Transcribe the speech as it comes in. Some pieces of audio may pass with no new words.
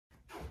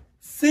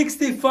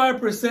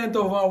65%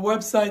 of our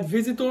website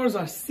visitors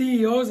are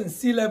CEOs and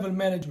C-level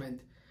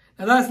management.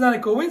 Now that's not a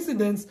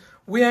coincidence.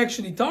 We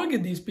actually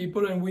target these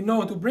people and we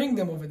know how to bring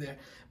them over there.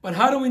 But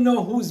how do we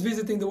know who's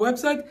visiting the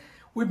website?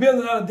 We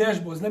build a lot of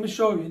dashboards. Let me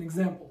show you an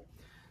example.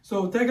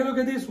 So take a look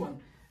at this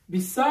one.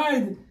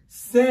 Beside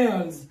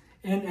sales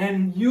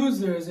and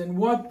users and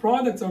what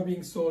products are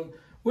being sold,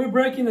 we're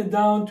breaking it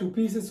down to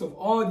pieces of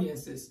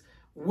audiences,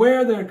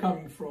 where they're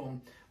coming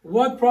from,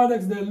 what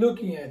products they're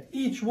looking at,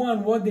 each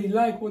one, what they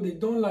like, what they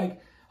don't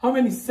like, how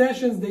many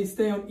sessions they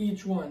stay on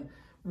each one,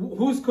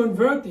 who's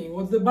converting,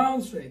 what's the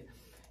bounce rate.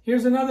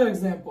 Here's another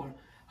example.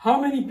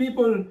 How many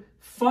people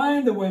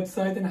find the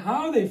website and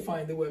how they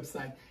find the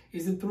website?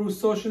 Is it through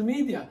social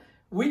media?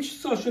 Which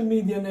social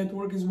media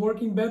network is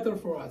working better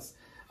for us?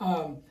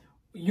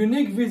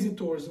 Unique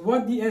visitors,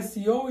 what the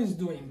SEO is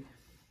doing.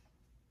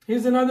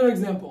 Here's another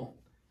example.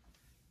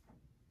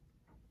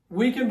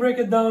 We can break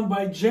it down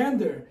by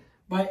gender,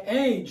 by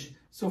age.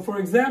 So for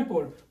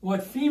example,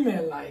 what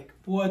female like,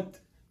 what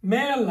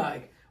male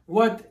like,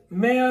 what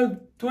male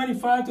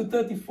 25 to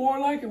 34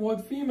 like, and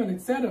what female,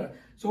 etc.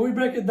 So we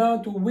break it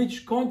down to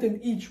which content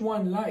each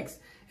one likes.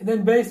 And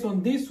then based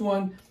on this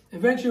one,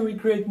 eventually we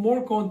create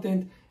more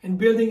content and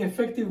building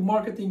effective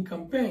marketing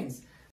campaigns.